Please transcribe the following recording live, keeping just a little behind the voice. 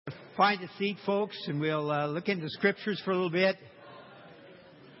find a seat, folks, and we'll look into the Scriptures for a little bit.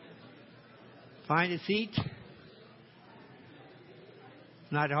 Find a seat. It's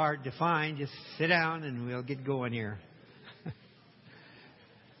not hard to find. Just sit down and we'll get going here.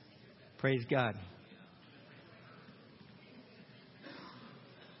 Praise God.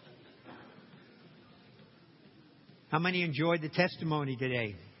 How many enjoyed the testimony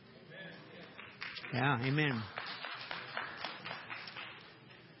today? Yeah, amen.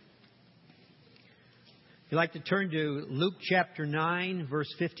 If you'd like to turn to Luke chapter 9, verse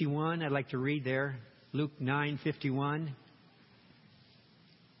 51, I'd like to read there. Luke 9:51.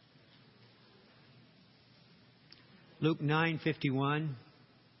 Luke 9:51.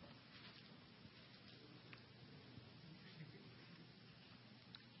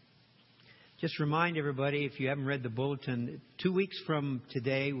 Just remind everybody, if you haven't read the bulletin, 2 weeks from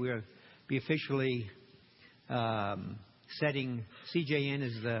today, we'll be officially setting CJ in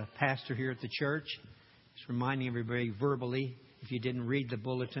as the pastor here at the church. Just reminding everybody verbally, if you didn't read the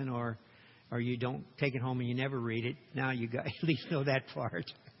bulletin or you don't take it home and you never read it, now you got, at least know that part.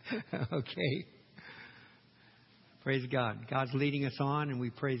 Okay. Praise God. God's leading us on, and we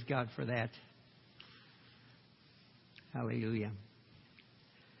praise God for that. Hallelujah.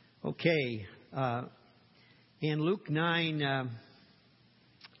 Okay. In Luke 9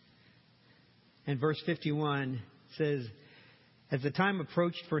 and verse 51, it says, as the time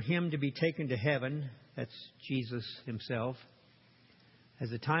approached for him to be taken to heaven, that's Jesus himself. As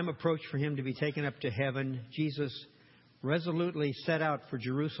the time approached for him to be taken up to heaven, Jesus resolutely set out for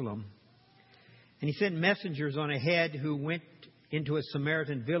Jerusalem. And he sent messengers on ahead who went into a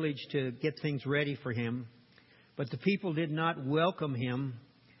Samaritan village to get things ready for him. But the people did not welcome him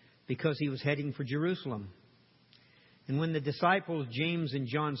because he was heading for Jerusalem. And when the disciples James and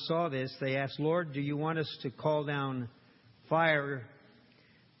John saw this, they asked, Lord, do you want us to call down fire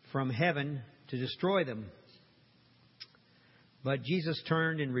from heaven to destroy them? But Jesus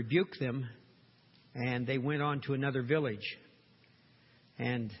turned and rebuked them, and they went on to another village.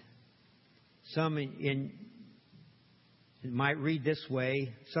 And some might read this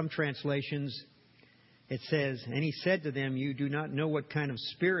way. Some translations, it says, and he said to them, you do not know what kind of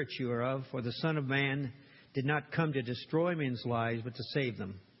spirit you are of, for the Son of Man did not come to destroy men's lives, but to save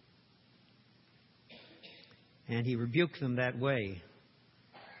them. And he rebuked them that way.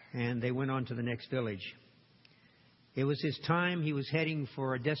 And they went on to the next village. It was his time. He was heading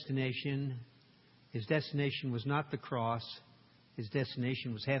for a destination. His destination was not the cross. His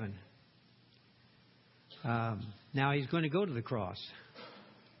destination was heaven. Now he's going to go to the cross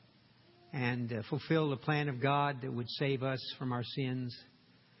and fulfill the plan of God that would save us from our sins.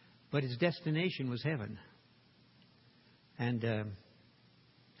 But his destination was heaven. And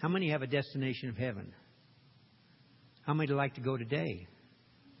how many have a destination of heaven? How many would like to go today?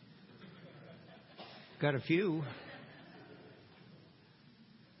 Got a few.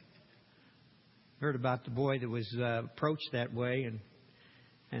 Heard about the boy that was approached that way,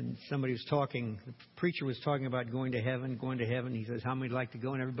 and somebody was talking. The preacher was talking about going to heaven. He says, "How many would like to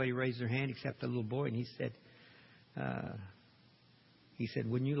go?" And everybody raised their hand except the little boy. And he said,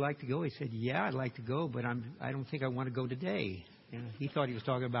 "Wouldn't you like to go?" He said, "Yeah, I'd like to go, but I don't think I want to go today." You know, he thought he was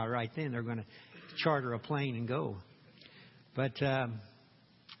talking about right then they're going to charter a plane and go. But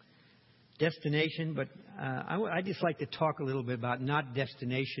destination. But I just like to talk a little bit about not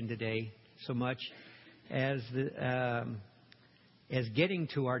destination today so much as getting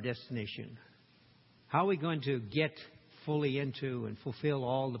to our destination. How are we going to get fully into and fulfill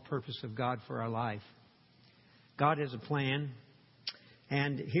all the purpose of God for our life? God has a plan.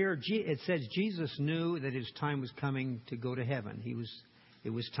 And here it says Jesus knew that his time was coming to go to heaven.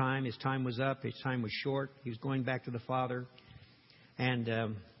 It was time. His time was up. His time was short. He was going back to the Father. And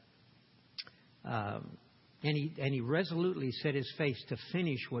he resolutely set his face to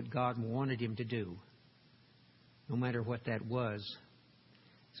finish what God wanted him to do, no matter what that was.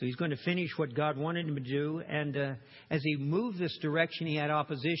 So he's going to finish what God wanted him to do. And as he moved this direction, he had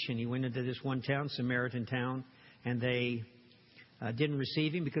opposition. He went into this one town, Samaritan town, and they didn't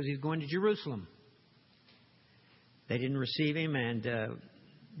receive him because he's going to Jerusalem. They didn't receive him, and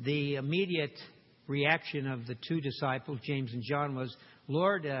the immediate reaction of the two disciples, James and John, was,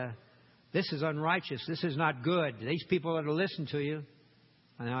 Lord, this is unrighteous. This is not good. These people are to listen to you.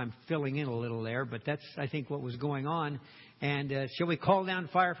 I know I'm filling in a little there, but that's, I think, what was going on. And shall we call down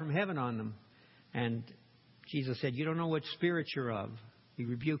fire from heaven on them? And Jesus said, you don't know what spirit you're of. He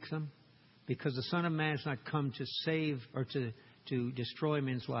rebukes them because the Son of Man has not come to save or to destroy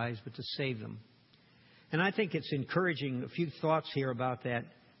men's lives, but to save them. And I think it's encouraging, a few thoughts here about that.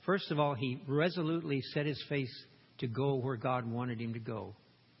 First of all, he resolutely set his face to go where God wanted him to go.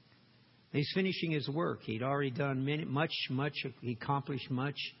 He's finishing his work. He'd already done much. He accomplished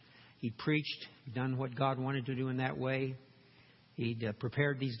much. He preached, done what God wanted to do in that way. He'd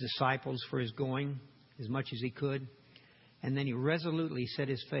prepared these disciples for his going as much as he could. And then he resolutely set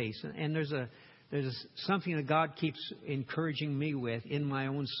his face. And there's something that God keeps encouraging me with in my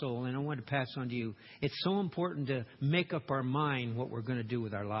own soul, and I want to pass on to you. It's so important to make up our mind what we're going to do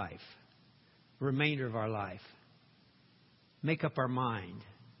with our life, the remainder of our life. Make up our mind.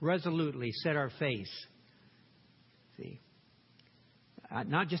 Resolutely set our face. See?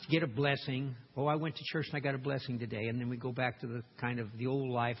 Not just get a blessing. Oh, I went to church and I got a blessing today. And then we go back to the kind of the old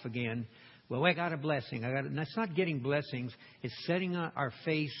life again. Well, I got a blessing. That's not getting blessings. It's setting our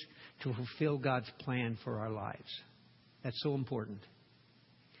face to fulfill God's plan for our lives. That's so important.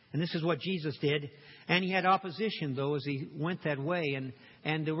 And this is what Jesus did. And he had opposition, though, as he went that way.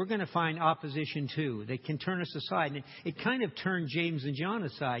 And we're going to find opposition, too. They can turn us aside. And it kind of turned James and John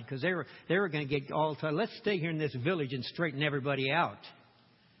aside because they were going to get all the time. Let's stay here in this village and straighten everybody out.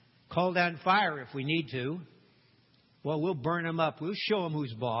 Call down fire if we need to. Well, we'll burn them up. We'll show them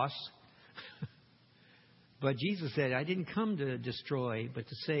who's boss. But Jesus said, I didn't come to destroy, but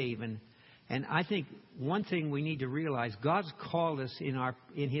to save. And I think one thing we need to realize, God's called us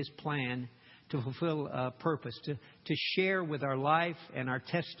in His plan to fulfill a purpose, to share with our life and our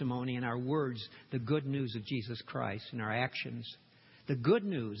testimony and our words the good news of Jesus Christ and our actions. The good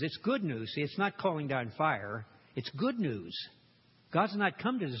news. It's good news. See, it's not calling down fire. It's good news. God's not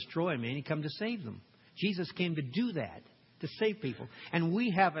come to destroy men. He come to save them. Jesus came to do that, to save people. And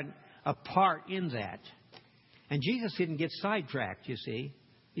we have a part in that. And Jesus didn't get sidetracked, you see.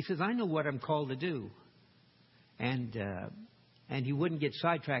 He says, I know what I'm called to do. And he wouldn't get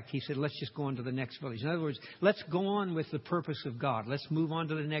sidetracked. He said, let's just go on to the next village. In other words, let's go on with the purpose of God. Let's move on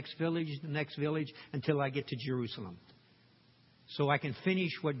to the next village, until I get to Jerusalem. So I can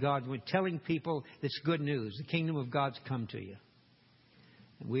finish what God was telling people. That's good news. The kingdom of God's come to you.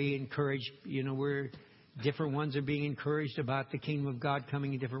 And we encourage, different ones are being encouraged about the kingdom of God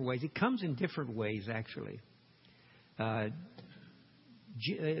coming in different ways. It comes in different ways, actually.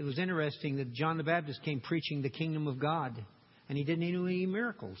 It was interesting that John the Baptist came preaching the kingdom of God, and he didn't do any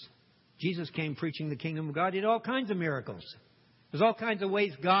miracles. Jesus came preaching the kingdom of God, did all kinds of miracles. There's all kinds of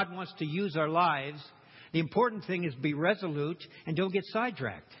ways God wants to use our lives. The important thing is be resolute and don't get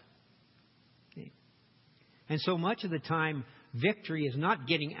sidetracked. And so much of the time, victory is not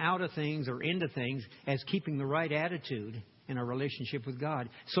getting out of things or into things as keeping the right attitude in our relationship with God.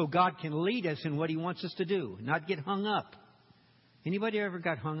 So God can lead us in what He wants us to do, not get hung up. Anybody ever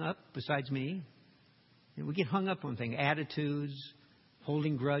got hung up besides me? And we get hung up on things. Attitudes,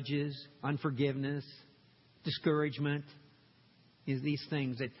 holding grudges, unforgiveness, discouragement. These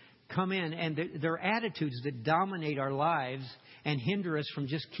things that come in, and they're attitudes that dominate our lives and hinder us from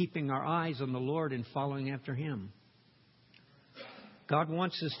just keeping our eyes on the Lord and following after Him. God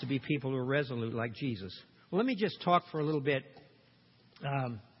wants us to be people who are resolute like Jesus. Well, let me just talk for a little bit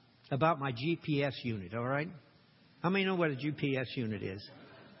about my GPS unit, all right? How many know what a GPS unit is?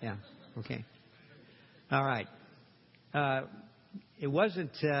 Yeah, okay. All right. It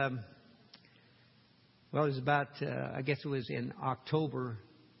wasn't, it was about, I guess it was in October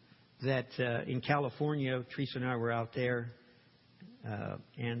that in California, Teresa and I were out there,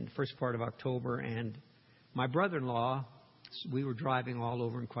 and first part of October, and my brother-in-law, we were driving all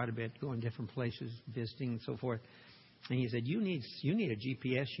over and quite a bit, going different places, visiting and so forth. And he said, you need a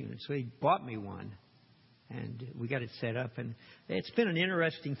GPS unit. So he bought me one. And we got it set up. And it's been an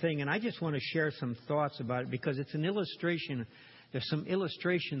interesting thing. And I just want to share some thoughts about it because it's an illustration. There's some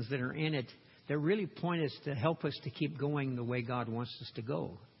illustrations that are in it that really point us to help us to keep going the way God wants us to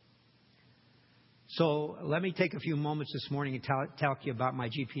go. So let me take a few moments this morning and talk to you about my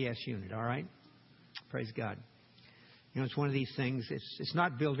GPS unit, all right? Praise God. It's one of these things. It's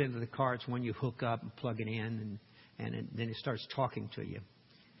not built into the car. It's one you hook up and plug it in, and then it starts talking to you.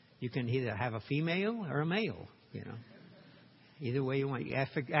 You can either have a female or a male, Either way you want.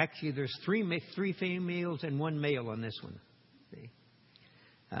 Actually, there's three females and one male on this one. See?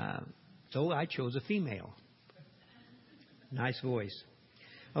 So I chose a female. Nice voice.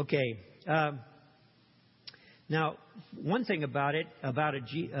 Okay. Now, one thing about it, about a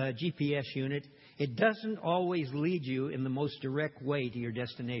GPS unit, it doesn't always lead you in the most direct way to your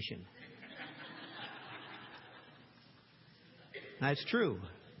destination. That's true.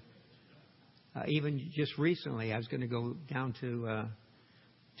 Even just recently, I was going to go down to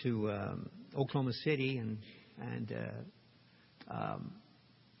Oklahoma City, and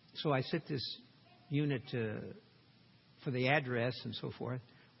so I set this unit for the address and so forth.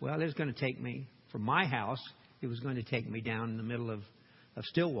 Well, it was going to take me from my house. It was going to take me down in the middle of of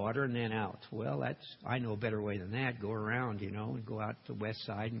Stillwater and then out. Well, I know a better way than that. Go around, and go out to the west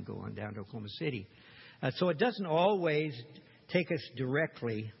side and go on down to Oklahoma City. So it doesn't always take us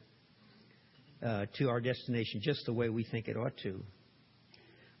directly to our destination just the way we think it ought to.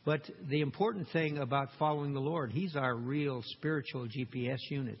 But the important thing about following the Lord, He's our real spiritual GPS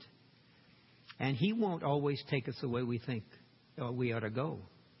unit. And He won't always take us the way we think we ought to go.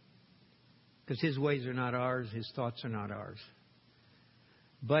 Because His ways are not ours, His thoughts are not ours.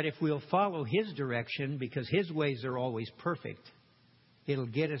 But if we'll follow His direction, because His ways are always perfect, it'll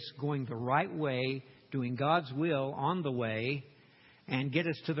get us going the right way, doing God's will on the way, and get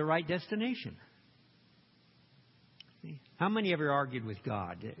us to the right destination. How many ever argued with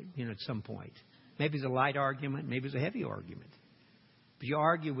God, at some point? Maybe it's a light argument, maybe it's a heavy argument. But you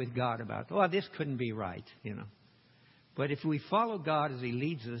argue with God about, this couldn't be right, But if we follow God as He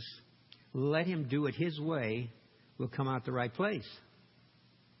leads us, let Him do it His way, we'll come out the right place.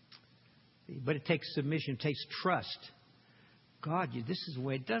 But it takes submission, it takes trust. God, this is the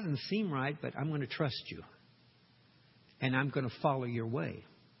way. It doesn't seem right, but I'm going to trust You. And I'm going to follow Your way.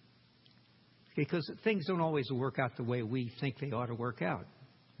 Because things don't always work out the way we think they ought to work out.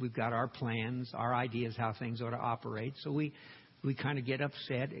 We've got our plans, our ideas how things ought to operate. So we kind of get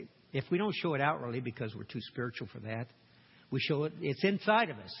upset. If we don't show it outwardly because we're too spiritual for that, we show it. It's inside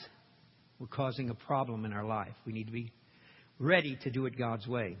of us. We're causing a problem in our life. We need to be ready to do it God's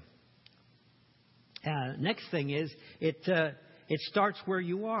way. Next thing is, it starts where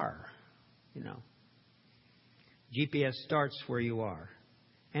you are. GPS starts where you are.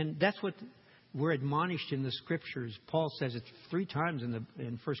 And that's what we're admonished in the Scriptures. Paul says it 3 times in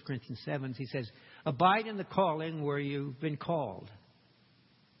 1 Corinthians 7. He says, abide in the calling where you've been called.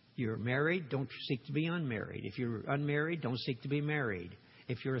 You're married, don't seek to be unmarried. If you're unmarried, don't seek to be married.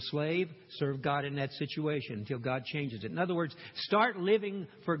 If you're a slave, serve God in that situation until God changes it. In other words, start living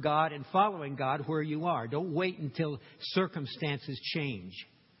for God and following God where you are. Don't wait until circumstances change.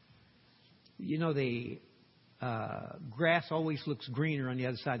 The grass always looks greener on the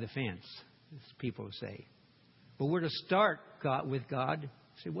other side of the fence, as people say. But we're to start with God.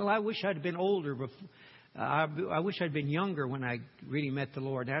 Say, I wish I'd been older before. I wish I'd been younger when I really met the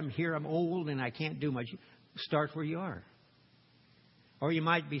Lord. I'm old and I can't do much. Start where you are. Or you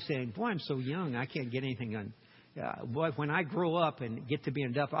might be saying, I'm so young, I can't get anything done. When I grow up and get to be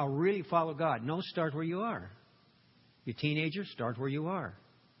enough, I'll really follow God. No, start where you are. You're a teenager, start where you are.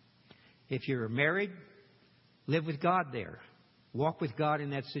 If you're married, live with God there. Walk with God in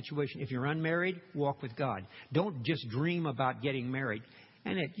that situation. If you're unmarried, walk with God. Don't just dream about getting married.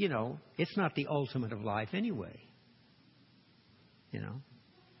 And it's not the ultimate of life anyway.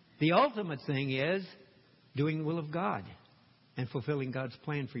 The ultimate thing is doing the will of God and fulfilling God's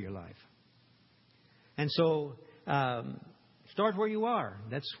plan for your life. And so, start where you are.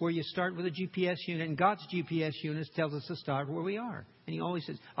 That's where you start with a GPS unit. And God's GPS unit tells us to start where we are. And He always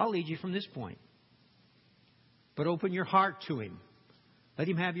says, I'll lead you from this point. But open your heart to Him. Let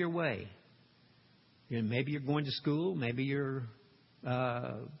Him have your way. Maybe you're going to school. Maybe you're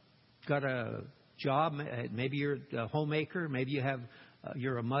got a job. Maybe you're a homemaker. Maybe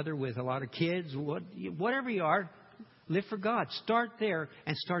you're a mother with a lot of kids. Whatever you are, live for God. Start there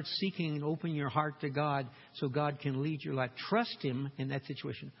and start seeking and open your heart to God so God can lead your life. Trust Him in that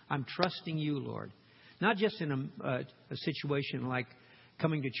situation. I'm trusting You, Lord. Not just in a situation like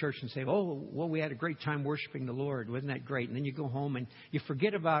coming to church and say, we had a great time worshiping the Lord. Wasn't that great? And then you go home and you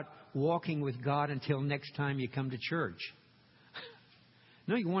forget about walking with God until next time you come to church.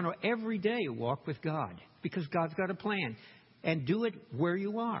 No, you want to every day walk with God because God's got a plan. And do it where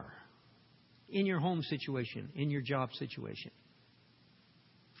you are. In your home situation, in your job situation.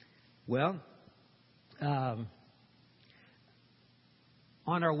 Well, on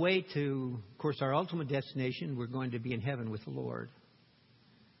our way to, of course, our ultimate destination, we're going to be in heaven with the Lord.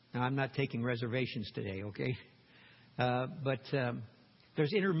 Now, I'm not taking reservations today, okay? But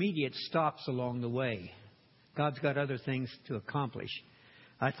there's intermediate stops along the way. God's got other things to accomplish.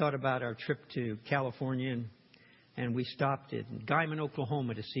 I thought about our trip to California, and we stopped in Guyman,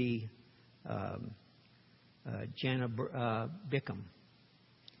 Oklahoma to see Jana Bickham.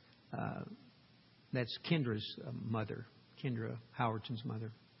 That's Kendra's mother, Kendra Howerton's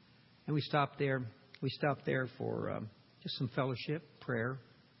mother. And we stopped there. We stopped there for just some fellowship, prayer,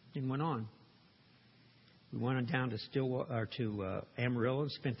 and went on. We went on down to Amarillo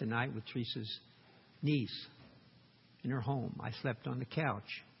and spent the night with Teresa's niece in her home. I slept on the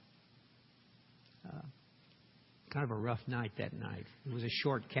couch. Kind of a rough night that night. It was a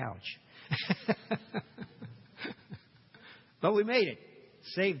short couch. But we made it.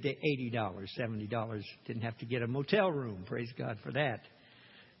 Saved $80, $70. Didn't have to get a motel room. Praise God for that.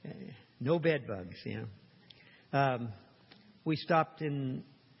 No bed bugs, we stopped in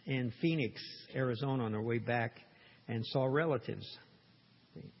Phoenix, Arizona on our way back and saw relatives.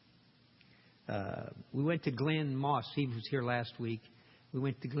 We went to Glenn Moss. He was here last week. We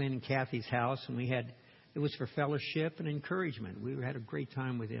went to Glenn and Kathy's house, and it was for fellowship and encouragement. We had a great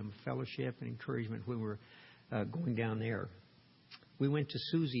time with them, fellowship and encouragement when we were going down there. We went to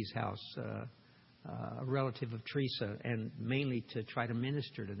Susie's house, a relative of Teresa, and mainly to try to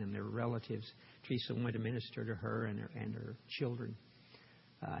minister to them. They were relatives. Teresa wanted to minister to her and her children,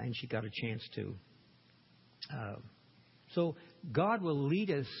 and she got a chance to. So God will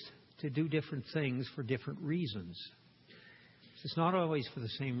lead us to do different things for different reasons. It's not always for the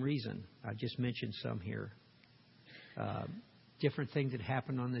same reason. I just mentioned some here. Different things that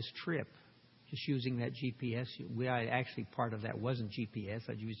happened on this trip. Just using that GPS. Actually, part of that wasn't GPS.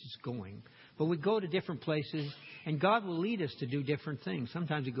 I was just going. But we go to different places, and God will lead us to do different things.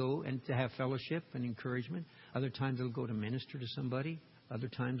 Sometimes we go and to have fellowship and encouragement. Other times it'll go to minister to somebody. Other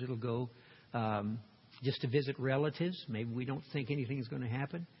times it'll go just to visit relatives. Maybe we don't think anything's going to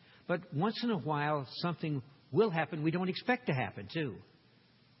happen. But once in a while, something will happen we don't expect to happen, too,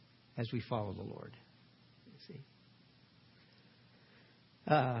 as we follow the Lord. You see?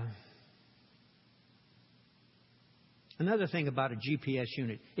 Another thing about a GPS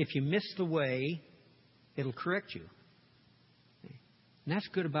unit, if you miss the way, it'll correct you. And that's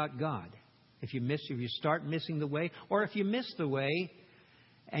good about God. If you start missing the way, or if you miss the way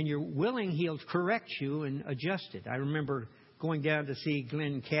and you're willing, He'll correct you and adjust it. I remember going down to see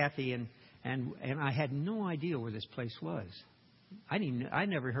Glenn and Kathy, and I had no idea where this place was. I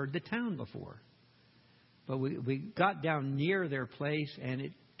never heard the town before. But we got down near their place, and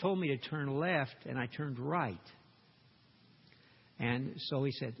it told me to turn left, and I turned right. And so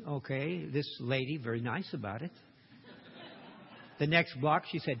he said, okay, this lady, very nice about it. The next block,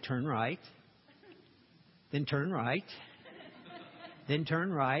 she said, turn right. Then turn right. Then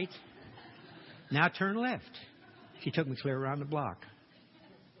turn right. Now turn left. She took me clear around the block.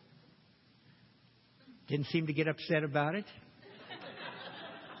 Didn't seem to get upset about it.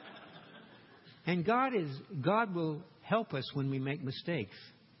 And God will help us when we make mistakes.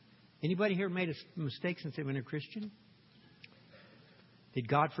 Anybody here made a mistake since they've been a Christian? Did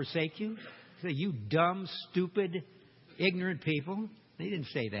God forsake you? Say, you dumb, stupid, ignorant people. He didn't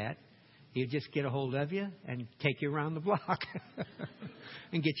say that. He'd just get a hold of you and take you around the block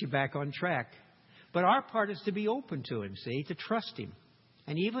and get you back on track. But our part is to be open to Him, see, to trust Him.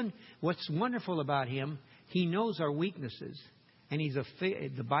 And even what's wonderful about Him, He knows our weaknesses. And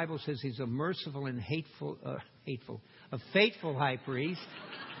the Bible says He's a merciful and a faithful high priest.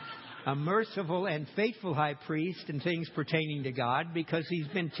 A merciful and faithful high priest in things pertaining to God, because He's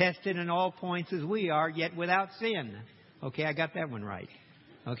been tested in all points as we are, yet without sin. Okay, I got that one right.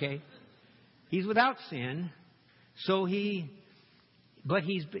 Okay? He's without sin, but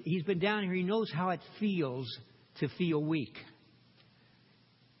he's been down here. He knows how it feels to feel weak.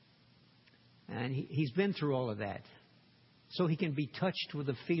 And He's been through all of that. So He can be touched with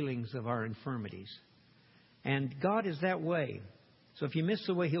the feelings of our infirmities. And God is that way. So if you miss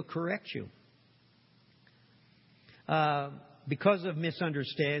the way, He'll correct you. Because of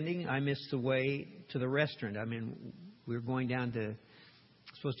misunderstanding, I missed the way to the restaurant. I mean, we were going down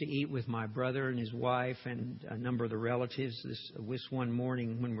supposed to eat with my brother and his wife and a number of the relatives. This was one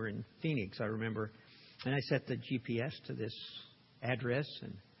morning when we were in Phoenix, I remember. And I set the GPS to this address.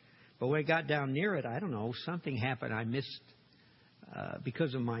 But when I got down near it, I don't know, something happened. I missed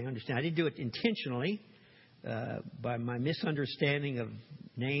because of my understanding. I didn't do it intentionally. By my misunderstanding of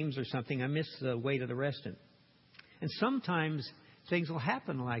names or something, I missed the way to the restaurant. And sometimes things will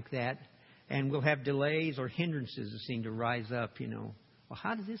happen like that, and we'll have delays or hindrances that seem to rise up, Well,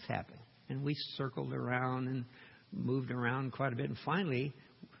 how did this happen? And we circled around and moved around quite a bit. And finally,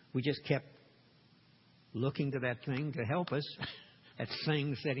 we just kept looking to that thing to help us, that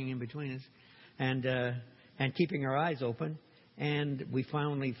thing sitting in between us, and keeping our eyes open. And we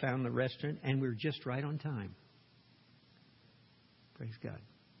finally found the restaurant, and we were just right on time. Praise God.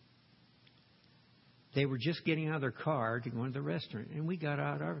 They were just getting out of their car to go into the restaurant, and we got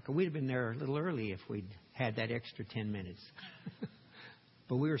out of our car. We'd have been there a little early if we'd had that extra 10 minutes.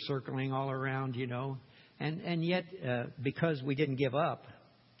 But we were circling all around, And yet, because we didn't give up,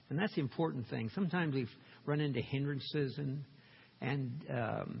 and that's the important thing. Sometimes we run into hindrances, and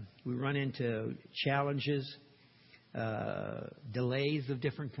we run into challenges. Delays of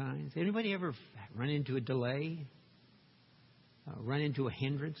different kinds. Anybody ever run into a delay? Run into a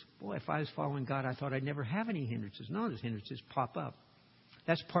hindrance? Boy, if I was following God, I thought I'd never have any hindrances. No, those hindrances pop up.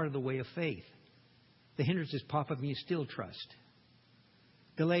 That's part of the way of faith. The hindrances pop up and you still trust.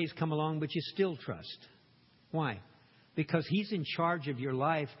 Delays come along, but you still trust. Why? Because He's in charge of your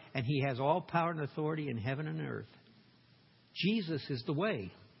life, and He has all power and authority in heaven and earth. Jesus is the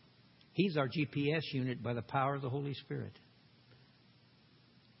way. He's our GPS unit by the power of the Holy Spirit.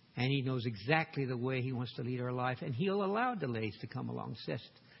 And He knows exactly the way He wants to lead our life. And He'll allow delays to come along.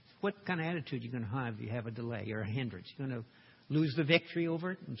 What kind of attitude you're going to have if you have a delay or a hindrance? You're going to lose the victory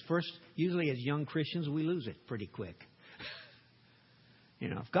over it? And first, usually as young Christians, we lose it pretty quick.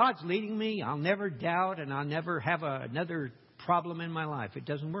 If God's leading me, I'll never doubt and I'll never have another problem in my life. It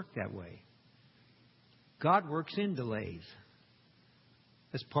doesn't work that way. God works in delays.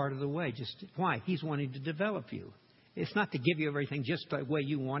 That's part of the way. Why? He's wanting to develop you. It's not to give you everything just the way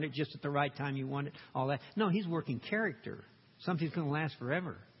you want it, just at the right time you want it, all that. No, He's working character. Something's going to last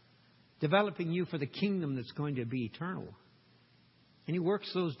forever. Developing you for the kingdom that's going to be eternal. And He works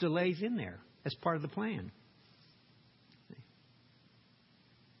those delays in there. That's part of the plan.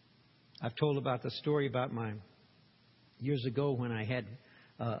 I've told about the story about years ago when I had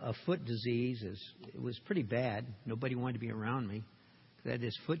a foot disease. It was pretty bad. Nobody wanted to be around me. I had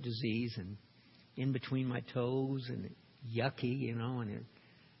this foot disease and in between my toes and yucky, and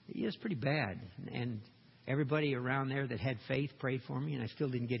it was pretty bad. And everybody around there that had faith prayed for me, and I still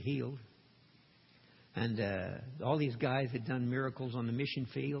didn't get healed. And all these guys had done miracles on the mission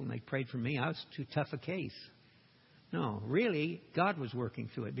field, and they prayed for me. I was too tough a case. No, really, God was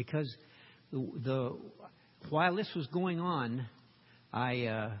working through it because while this was going on,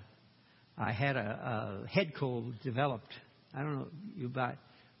 I had a head cold developed. I don't know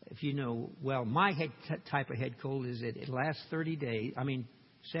if you know. Well, my type of head cold is it lasts 7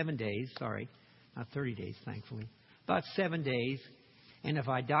 days. Sorry, not 30 days, thankfully. About 7 days, and if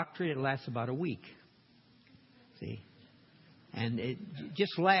I doctor it, it lasts about a week. See, and it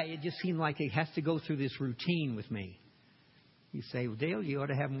just seemed like it has to go through this routine with me. You say, well, Dale, you ought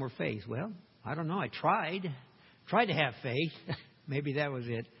to have more faith. Well, I don't know. I tried to have faith. Maybe that was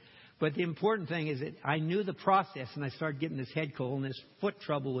it. But the important thing is that I knew the process, and I started getting this head cold, and this foot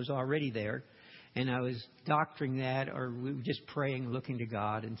trouble was already there. And I was doctoring that, or we were just praying, looking to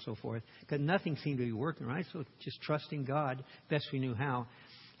God, and so forth. Because nothing seemed to be working right, so just trusting God best we knew how.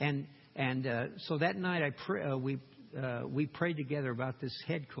 And so that night we prayed together about this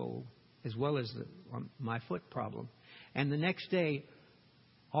head cold, as well as my foot problem. And the next day,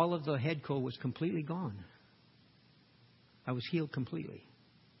 all of the head cold was completely gone. I was healed completely.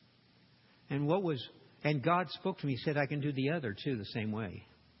 And God spoke to me. He said, I can do the other too the same way.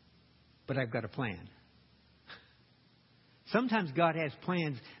 But I've got a plan. Sometimes God has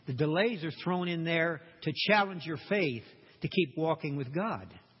plans. The delays are thrown in there to challenge your faith to keep walking with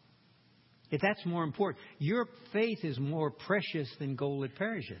God. If that's more important, your faith is more precious than gold that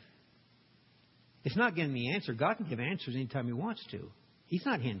perisheth. It's not giving the answer. God can give answers anytime He wants to. He's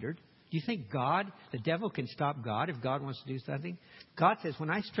not hindered. Do you think the devil can stop God if God wants to do something? God says,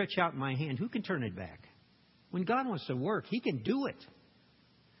 when I stretch out my hand, who can turn it back? When God wants to work, He can do it.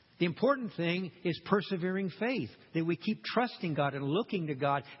 The important thing is persevering faith, that we keep trusting God and looking to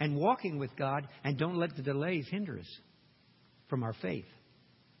God and walking with God and don't let the delays hinder us from our faith.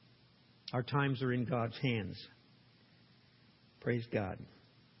 Our times are in God's hands. Praise God.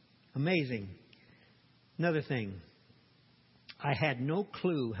 Amazing. Another thing. I had no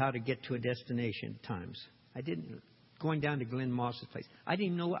clue how to get to a destination at times. Going down to Glenn Moss's place. I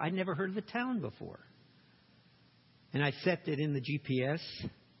didn't know, I'd never heard of the town before. And I set it in the GPS,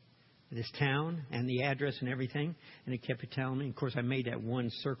 this town, and the address and everything. And it kept telling me. Of course, I made that one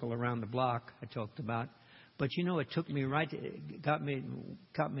circle around the block I talked about. But it took me got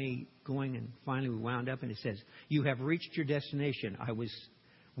me going, and finally we wound up, and it says, you have reached your destination.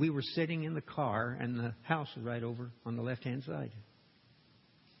 We were sitting in the car, and the house was right over on the left-hand side.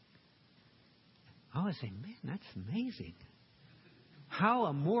 I was saying, man, that's amazing.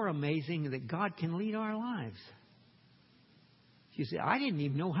 How more amazing that God can lead our lives. You say, I didn't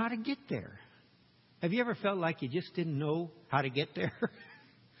even know how to get there. Have you ever felt like you just didn't know how to get there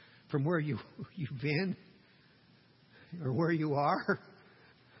from where you've been or where you are?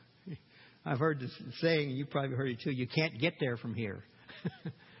 I've heard this saying, you probably heard it too, you can't get there from here.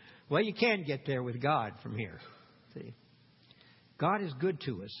 Well, you can get there with God from here. See, God is good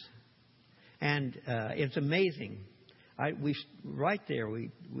to us. And it's amazing. We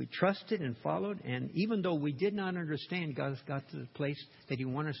trusted and followed. And even though we did not understand, God has got to the place that He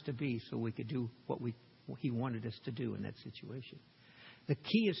wanted us to be so we could do what He wanted us to do in that situation. The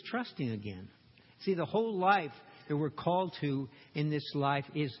key is trusting again. See, the whole life that we're called to in this life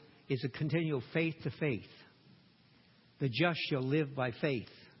is a continual faith to faith. The just shall live by faith.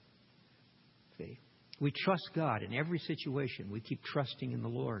 See, We trust God in every situation. We keep trusting in the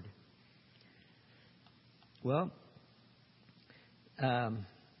Lord. Well,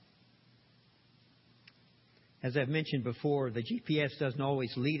 as I've mentioned before, the GPS doesn't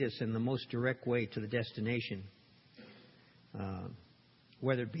always lead us in the most direct way to the destination,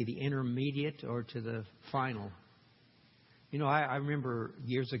 whether it be the intermediate or to the final. You know, I remember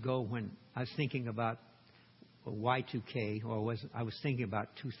years ago when I was thinking about Y2K, or I was thinking about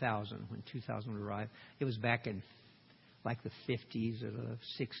 2000, when 2000 would arrive. It was back in like the 50s or the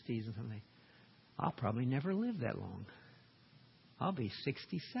 60s and something. I'll probably never live that long. I'll be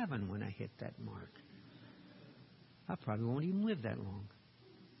 67 when I hit that mark. I probably won't even live that long.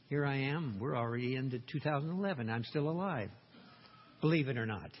 Here I am. We're already into 2011. I'm still alive. Believe it or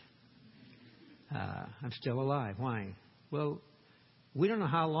not. I'm still alive. Why? Well, we don't know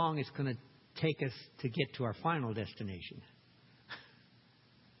how long it's going to take us to get to our final destination.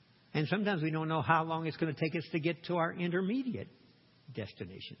 And sometimes we don't know how long it's going to take us to get to our intermediate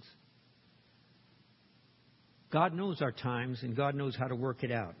destinations. God knows our times, and God knows how to work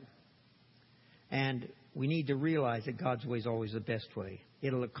it out. And we need to realize that God's way is always the best way.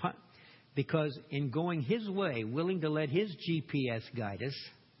 Because in going His way, willing to let His GPS guide us,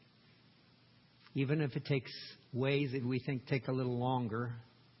 even if it takes ways that we think take a little longer,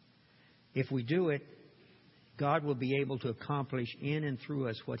 if we do it, God will be able to accomplish in and through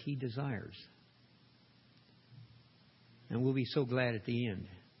us what He desires. And we'll be so glad at the end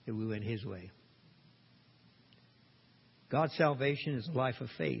that we went His way. God's salvation is a life of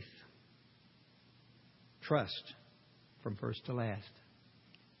faith. Trust from first to last.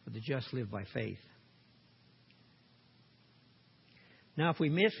 For the just live by faith. Now, if we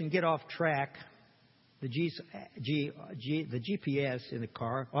miss and get off track, the GPS in the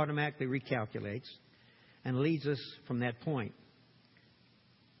car automatically recalculates and leads us from that point.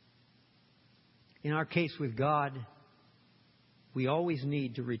 In our case with God, we always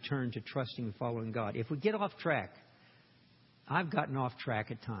need to return to trusting and following God. If we get off track, I've gotten off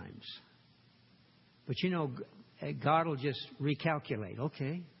track at times. But you know, God will just recalculate.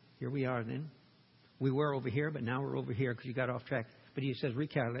 Okay, here we are then. We were over here, but now we're over here because you got off track. But He says,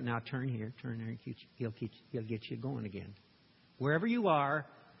 recalculate. Now turn here, turn there. He'll get you going again. Wherever you are,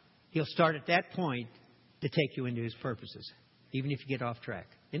 He'll start at that point to take you into His purposes, even if you get off track.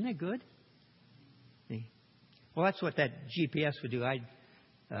 Isn't that good? Well, that's what that GPS would do. I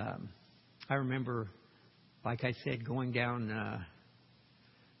remember, like I said, going down.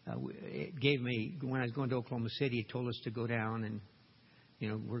 It gave me, when I was going to Oklahoma City, it told us to go down and, you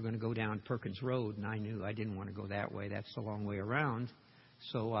know, we're going to go down Perkins Road. And I knew I didn't want to go that way. That's the long way around.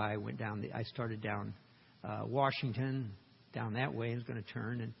 So I went down, I started down Washington, down that way. I was going to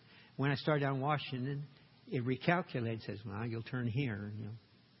turn. And when I started down Washington, it recalculated, says, well, you'll turn here. You know,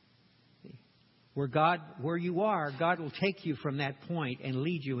 where you are, God will take you from that point and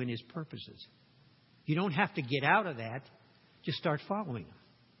lead you in His purposes. You don't have to get out of that. Just start following Him.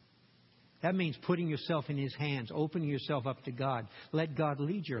 That means putting yourself in His hands, opening yourself up to God. Let God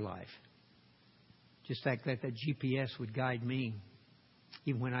lead your life. Just like that GPS would guide me,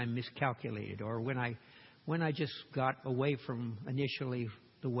 even when I miscalculated or when I just got away from initially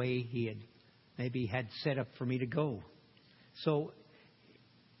the way He had set up for me to go. So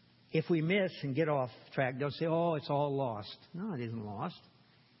if we miss and get off track, don't say, oh, it's all lost. No, it isn't lost.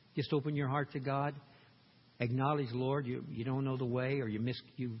 Just open your heart to God. Acknowledge, Lord, you don't know the way, or you've missed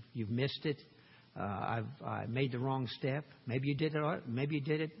it. I made the wrong step. Maybe you did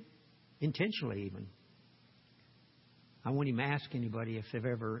it intentionally even. I won't even ask anybody if they've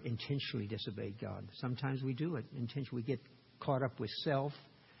ever intentionally disobeyed God. Sometimes we do it intentionally. We get caught up with self,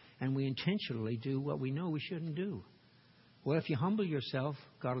 and we intentionally do what we know we shouldn't do. Well, if you humble yourself,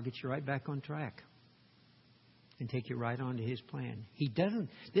 God will get you right back on track and take you right on to His plan.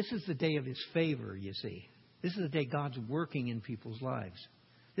 This is the day of His favor, you see. This is the day God's working in people's lives.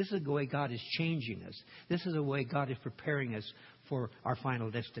 This is the way God is changing us. This is the way God is preparing us for our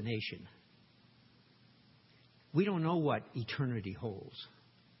final destination. We don't know what eternity holds,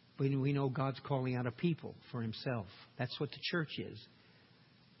 but we know God's calling out a people for Himself. That's what the church is.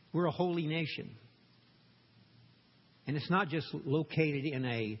 We're a holy nation. And it's not just located in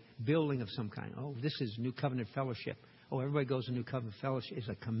a building of some kind. Oh, this is New Covenant Fellowship. Oh, everybody goes to New Covenant Fellowship is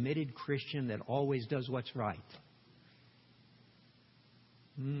a committed Christian that always does what's right.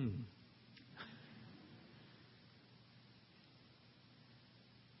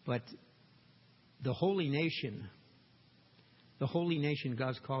 But the holy nation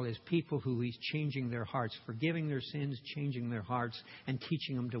God's called is people who He's changing their hearts, forgiving their sins, changing their hearts, and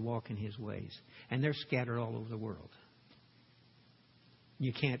teaching them to walk in His ways. And they're scattered all over the world.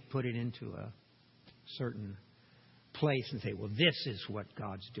 You can't put it into a certain place and say, well, this is what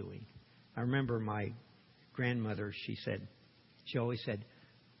God's doing. I remember my grandmother, she always said,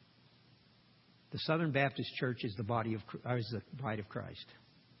 the Southern Baptist Church is the bride of Christ.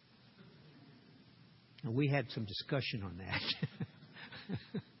 And we had some discussion on that.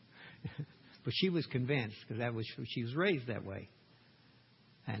 But she was convinced, because she was raised that way.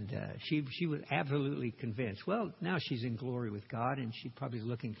 And she was absolutely convinced. Well, now she's in glory with God, and she's probably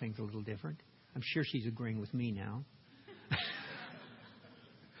looking at things a little different. I'm sure she's agreeing with me now.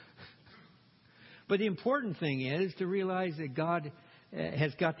 But the important thing is to realize that God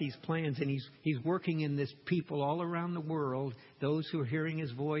has got these plans, and He's working in this people all around the world. Those who are hearing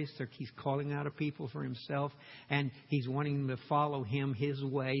His voice, He's calling out a people for Himself, and He's wanting them to follow Him, His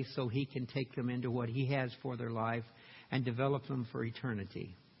way, so He can take them into what He has for their life and develop them for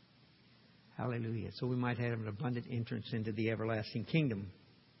eternity. Hallelujah. So we might have an abundant entrance into the everlasting kingdom.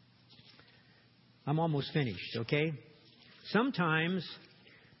 I'm almost finished, okay? Sometimes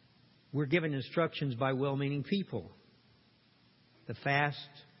we're given instructions by well-meaning people. The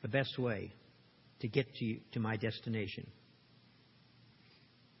best way to get to my destination.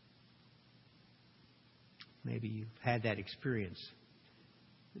 Maybe you've had that experience.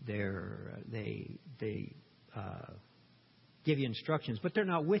 They give you instructions, but they're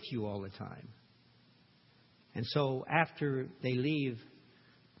not with you all the time. And so after they leave,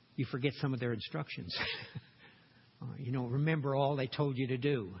 you forget some of their instructions. You don't remember all they told you to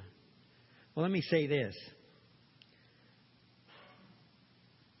do. Well, let me say this.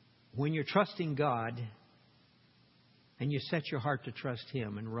 When you're trusting God and you set your heart to trust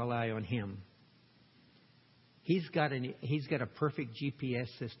Him and rely on Him, He's got a perfect GPS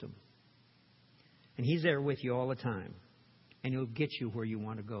system. And He's there with you all the time. And He'll get you where you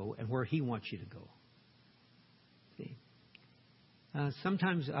want to go and where He wants you to go. See?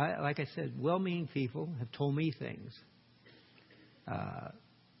 Sometimes, like I said, well-meaning people have told me things.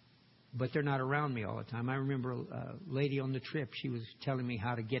 But they're not around me all the time. I remember a lady on the trip. She was telling me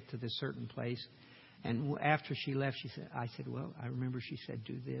how to get to this certain place. And after she left, I said, well, I remember she said,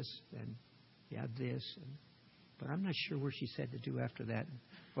 do this and this. But I'm not sure where she said to do after that.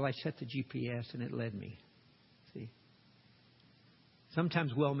 Well, I set the GPS and it led me. See?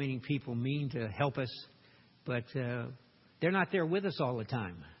 Sometimes well-meaning people mean to help us, but they're not there with us all the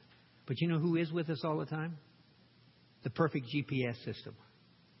time. But you know who is with us all the time? The perfect GPS system.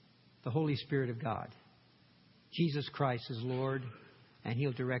 The Holy Spirit of God. Jesus Christ is Lord, and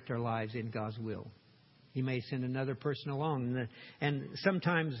He'll direct our lives in God's will. He may send another person along. And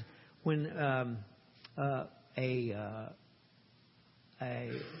sometimes when a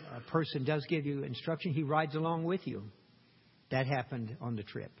person does give you instruction, he rides along with you. That happened on the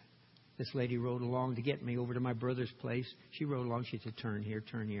trip. This lady rode along to get me over to my brother's place. She rode along. She said, turn here,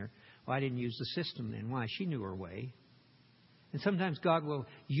 turn here. Well, I didn't use the system then. Why? She knew her way. And sometimes God will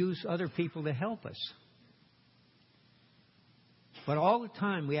use other people to help us. But all the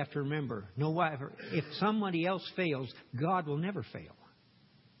time we have to remember, no matter if somebody else fails, God will never fail.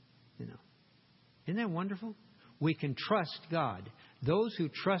 You know. Isn't that wonderful? We can trust God. Those who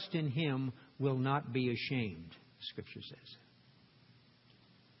trust in Him will not be ashamed, Scripture says.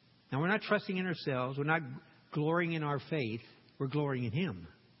 Now, we're not trusting in ourselves. We're not glorying in our faith. We're glorying in Him.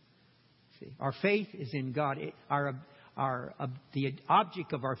 See, our faith is in God. The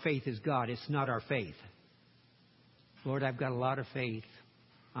object of our faith is God. It's not our faith. Lord, I've got a lot of faith.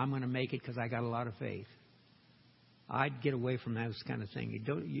 I'm going to make it because I got a lot of faith. I'd get away from that kind of thing.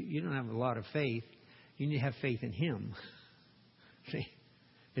 You don't have a lot of faith. You need to have faith in Him. See,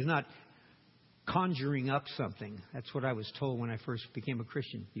 it's not conjuring up something. That's what I was told when I first became a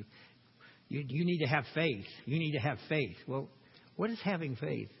Christian. You need to have faith. You need to have faith. Well, what is having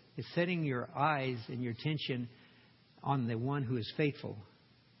faith? It's setting your eyes and your attention on the one who is faithful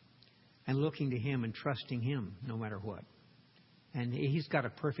and looking to Him and trusting Him no matter what. And He's got a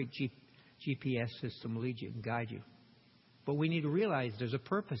perfect GPS system to lead you and guide you. But we need to realize there's a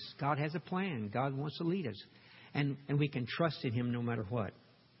purpose. God has a plan. God wants to lead us. And we can trust in Him no matter what.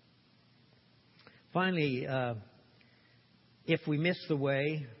 Finally, if we miss the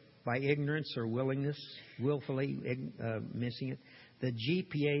way by ignorance or willfully missing it, the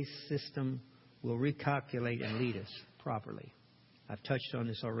GPS system will recalculate and lead us properly. I've touched on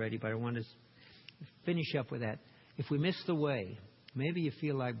this already, but I want to finish up with that. If we miss the way, maybe you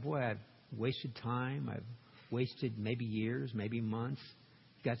feel like, boy, I've wasted time. I've wasted maybe years, maybe months.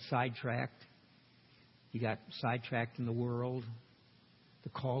 You got sidetracked. You got sidetracked in the world, the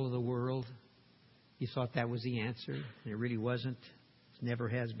call of the world. You thought that was the answer, and it really wasn't. It never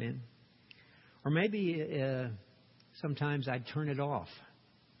has been. Or maybe sometimes I'd turn it off.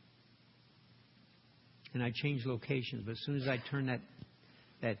 and I changed locations. But as soon as I turned that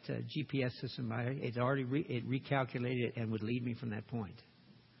GPS system, it recalculated and would lead me from that point.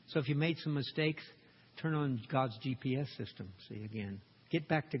 So if you made some mistakes, turn on God's GPS system. See, again, get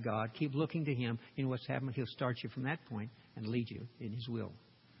back to God. Keep looking to Him. You know what's happening? He'll start you from that point and lead you in His will.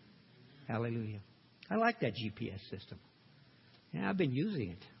 Hallelujah. I like that GPS system. Yeah, I've been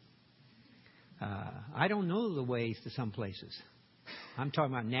using it. I don't know the ways to some places. I'm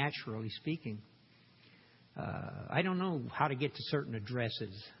talking about naturally speaking. I don't know how to get to certain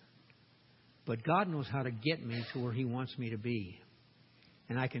addresses. But God knows how to get me to where He wants me to be.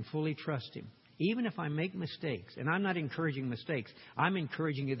 And I can fully trust Him. Even if I make mistakes. And I'm not encouraging mistakes. I'm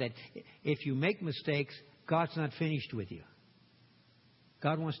encouraging you that if you make mistakes, God's not finished with you.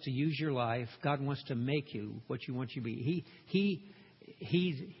 God wants to use your life. God wants to make you what you want you to be.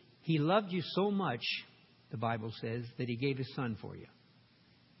 He loved you so much, the Bible says, that He gave His Son for you.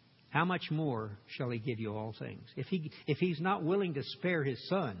 How much more shall He give you all things? If He's not willing to spare His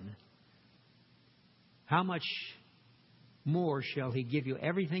Son, how much more shall He give you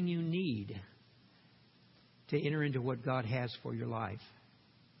everything you need to enter into what God has for your life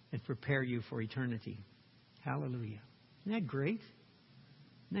and prepare you for eternity? Hallelujah. Isn't that great?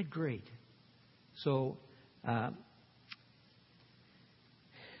 Isn't that great? So,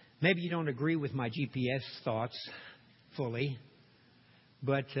 maybe you don't agree with my GPS thoughts fully,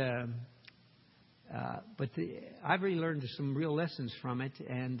 but I've really learned some real lessons from it,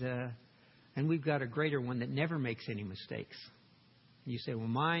 and we've got a greater one that never makes any mistakes. You say, well,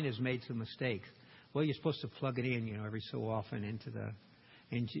 mine has made some mistakes. Well, you're supposed to plug it in, every so often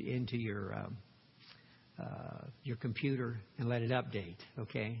into your computer and let it update.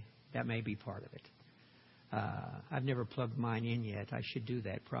 Okay, that may be part of it. I've never plugged mine in yet. I should do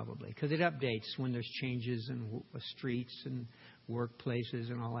that probably because it updates when there's changes in streets and workplaces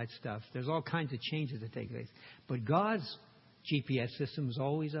and all that stuff. There's all kinds of changes that take place. But God's GPS system is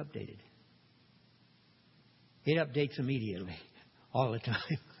always updated. It updates immediately, all the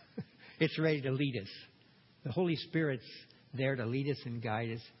time. It's ready to lead us. The Holy Spirit's there to lead us and guide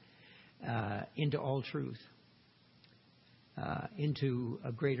us into all truth, into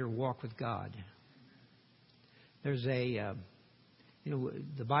a greater walk with God. There's the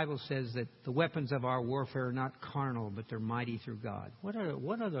Bible says that the weapons of our warfare are not carnal, but they're mighty through God. What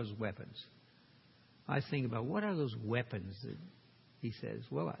are those weapons? I think about what are those weapons that He says.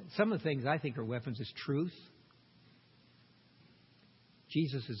 Well, some of the things I think are weapons is truth.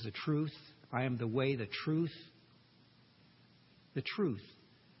 Jesus is the truth. I am the way, the truth. The truth.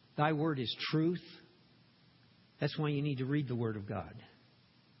 Thy word is truth. That's why you need to read the Word of God.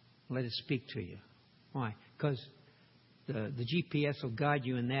 Let it speak to you. Why? Because the GPS will guide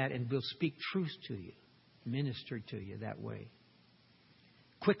you in that and will speak truth to you. Minister to you that way.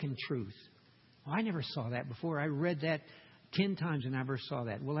 Quicken truth. Oh, I never saw that before. I read that 10 times and never saw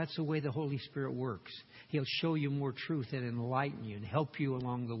that. Well, that's the way the Holy Spirit works. He'll show you more truth and enlighten you and help you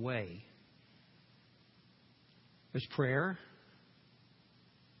along the way. There's prayer.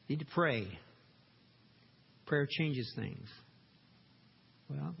 You need to pray. Prayer changes things.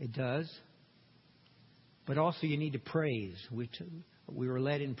 Well, it does. But also you need to praise. We were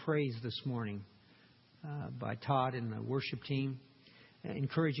led in praise this morning by Todd and the worship team,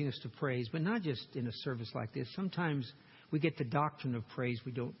 encouraging us to praise. But not just in a service like this. Sometimes we get the doctrine of praise.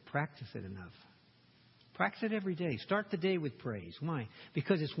 We don't practice it enough. Practice it every day. Start the day with praise. Why?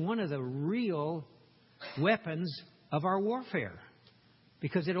 Because it's one of the real weapons of our warfare.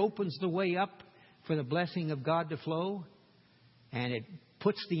 Because it opens the way up for the blessing of God to flow. And it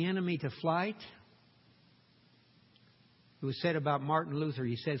puts the enemy to flight. It was said about Martin Luther.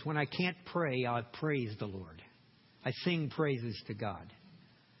 He says, when I can't pray, I praise the Lord. I sing praises to God.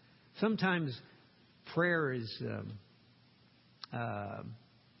 Sometimes prayer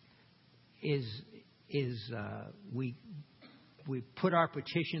we put our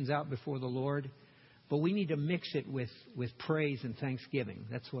petitions out before the Lord, but we need to mix it with praise and thanksgiving.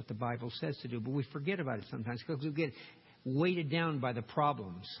 That's what the Bible says to do. But we forget about it sometimes because we get weighted down by the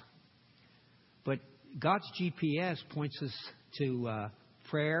problems. But God's GPS points us to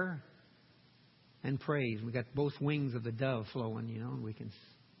prayer and praise. We got both wings of the dove flowing, and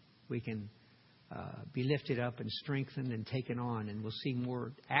we can be lifted up and strengthened and taken on, and we'll see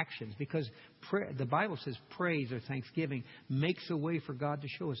more actions because the Bible says praise or thanksgiving makes a way for God to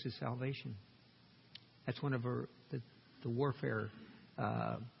show us His salvation. That's one of the warfare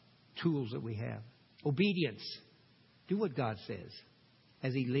tools that we have. Obedience. Do what God says.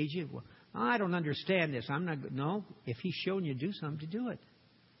 As He leads you. Well, I don't understand this. I'm not. No, if He's shown you to do something, to do it.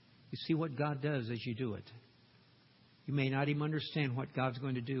 You see what God does as you do it. You may not even understand what God's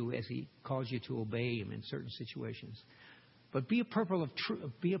going to do as He calls you to obey Him in certain situations. But be a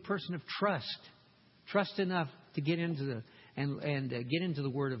person of trust. Trust enough to get into the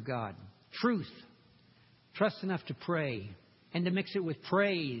Word of God. Truth. Trust enough to pray and to mix it with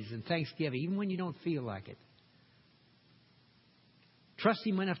praise and thanksgiving, even when you don't feel like it. Trust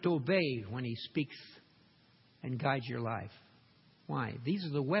Him enough to obey when He speaks and guides your life. Why? These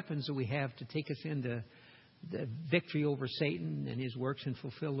are the weapons that we have to take us into the victory over Satan and his works and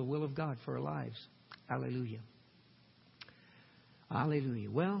fulfill the will of God for our lives. Hallelujah.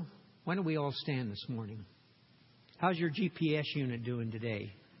 Hallelujah. Well, why don't we all stand this morning? How's your GPS unit doing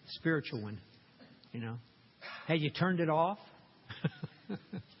today? Spiritual one. You know. Had you turned it off?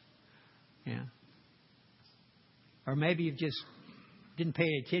 Yeah. Or maybe you just didn't pay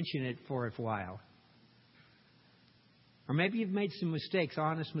attention for it for a while. Or maybe you've made some mistakes,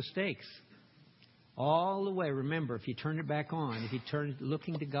 honest mistakes. All the way, remember, if you turn it back on, if you turn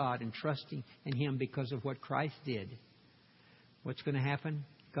looking to God and trusting in Him because of what Christ did, what's going to happen?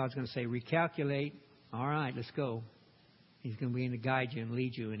 God's going to say, recalculate. All right, let's go. He's going to begin to guide you and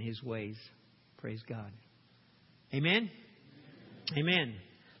lead you in His ways. Praise God. Amen? Amen.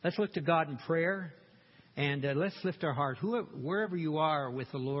 Let's look to God in prayer. And let's lift our heart. Wherever you are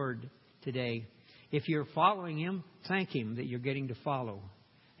with the Lord today, if you're following Him, thank Him that you're getting to follow.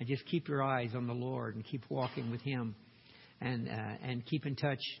 And just keep your eyes on the Lord and keep walking with Him. And keep in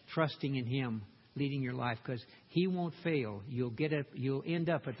touch, trusting in Him, leading your life. Because He won't fail. You'll end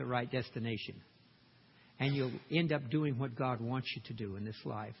up at the right destination. And you'll end up doing what God wants you to do in this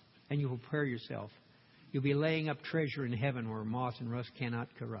life. And you'll prepare yourself. You'll be laying up treasure in heaven where moth and rust cannot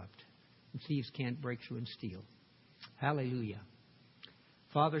corrupt. And thieves can't break through and steal. Hallelujah.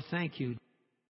 Father, thank You.